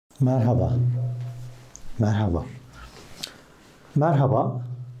Merhaba, merhaba, merhaba,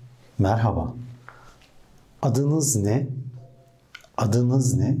 merhaba. Adınız ne?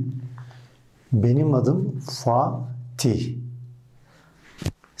 Adınız ne? Benim adım Fatih.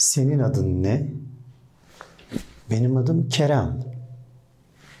 Senin adın ne? Benim adım Kerem.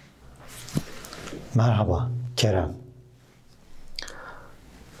 Merhaba, Kerem.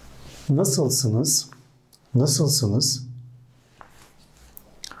 Nasılsınız? Nasılsınız?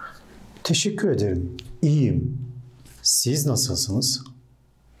 Teşekkür ederim. İyiyim. Siz nasılsınız?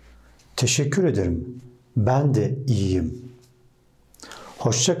 Teşekkür ederim. Ben de iyiyim.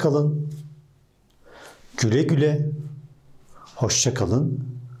 Hoşça kalın. Güle güle. Hoşça kalın.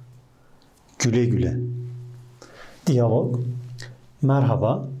 Güle güle. Diyalog.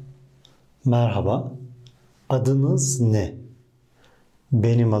 Merhaba. Merhaba. Adınız ne?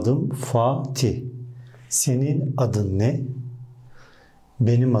 Benim adım Fatih. Senin adın ne?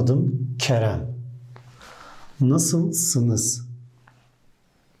 Benim adım Kerem. Nasılsınız?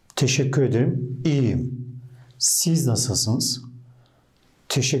 Teşekkür ederim. İyiyim. Siz nasılsınız?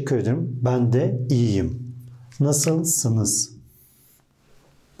 Teşekkür ederim. Ben de iyiyim. Nasılsınız?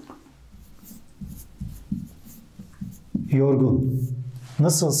 Yorgun.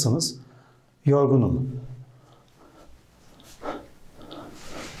 Nasılsınız? Yorgunum.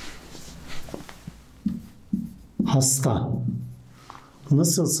 Hasta.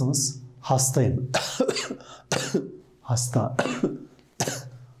 Nasılsınız? Hastayım. Hasta.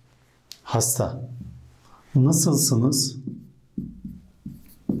 Hasta. Nasılsınız?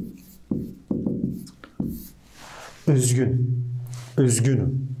 Üzgün.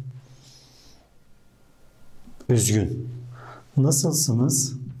 Üzgünüm. Üzgün.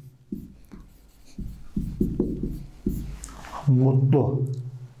 Nasılsınız? Mutlu.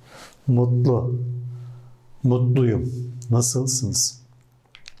 Mutlu. Mutluyum. Nasılsınız?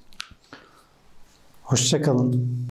 Hoşça kalın.